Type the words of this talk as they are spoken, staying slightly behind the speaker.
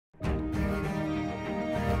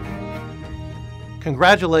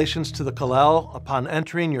Congratulations to the Kollel upon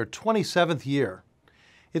entering your 27th year.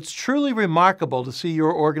 It's truly remarkable to see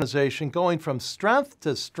your organization going from strength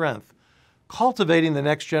to strength, cultivating the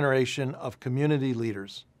next generation of community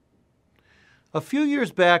leaders. A few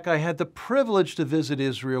years back, I had the privilege to visit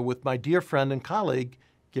Israel with my dear friend and colleague,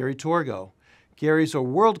 Gary Torgo. Gary's a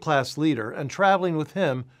world-class leader, and traveling with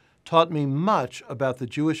him taught me much about the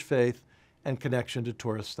Jewish faith and connection to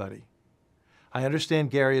Torah study. I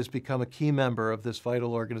understand Gary has become a key member of this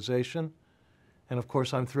vital organization, and of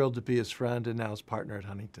course I'm thrilled to be his friend and now his partner at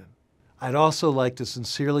Huntington. I'd also like to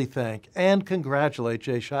sincerely thank and congratulate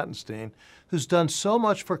Jay Schottenstein, who's done so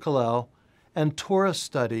much for Kollel and Torah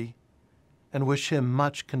study, and wish him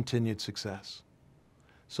much continued success.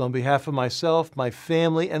 So on behalf of myself, my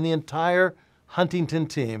family, and the entire Huntington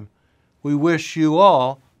team, we wish you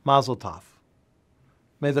all Mazel Tov.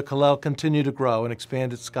 May the Kollel continue to grow and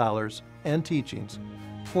expand its scholars and teachings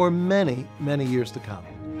for many, many years to come.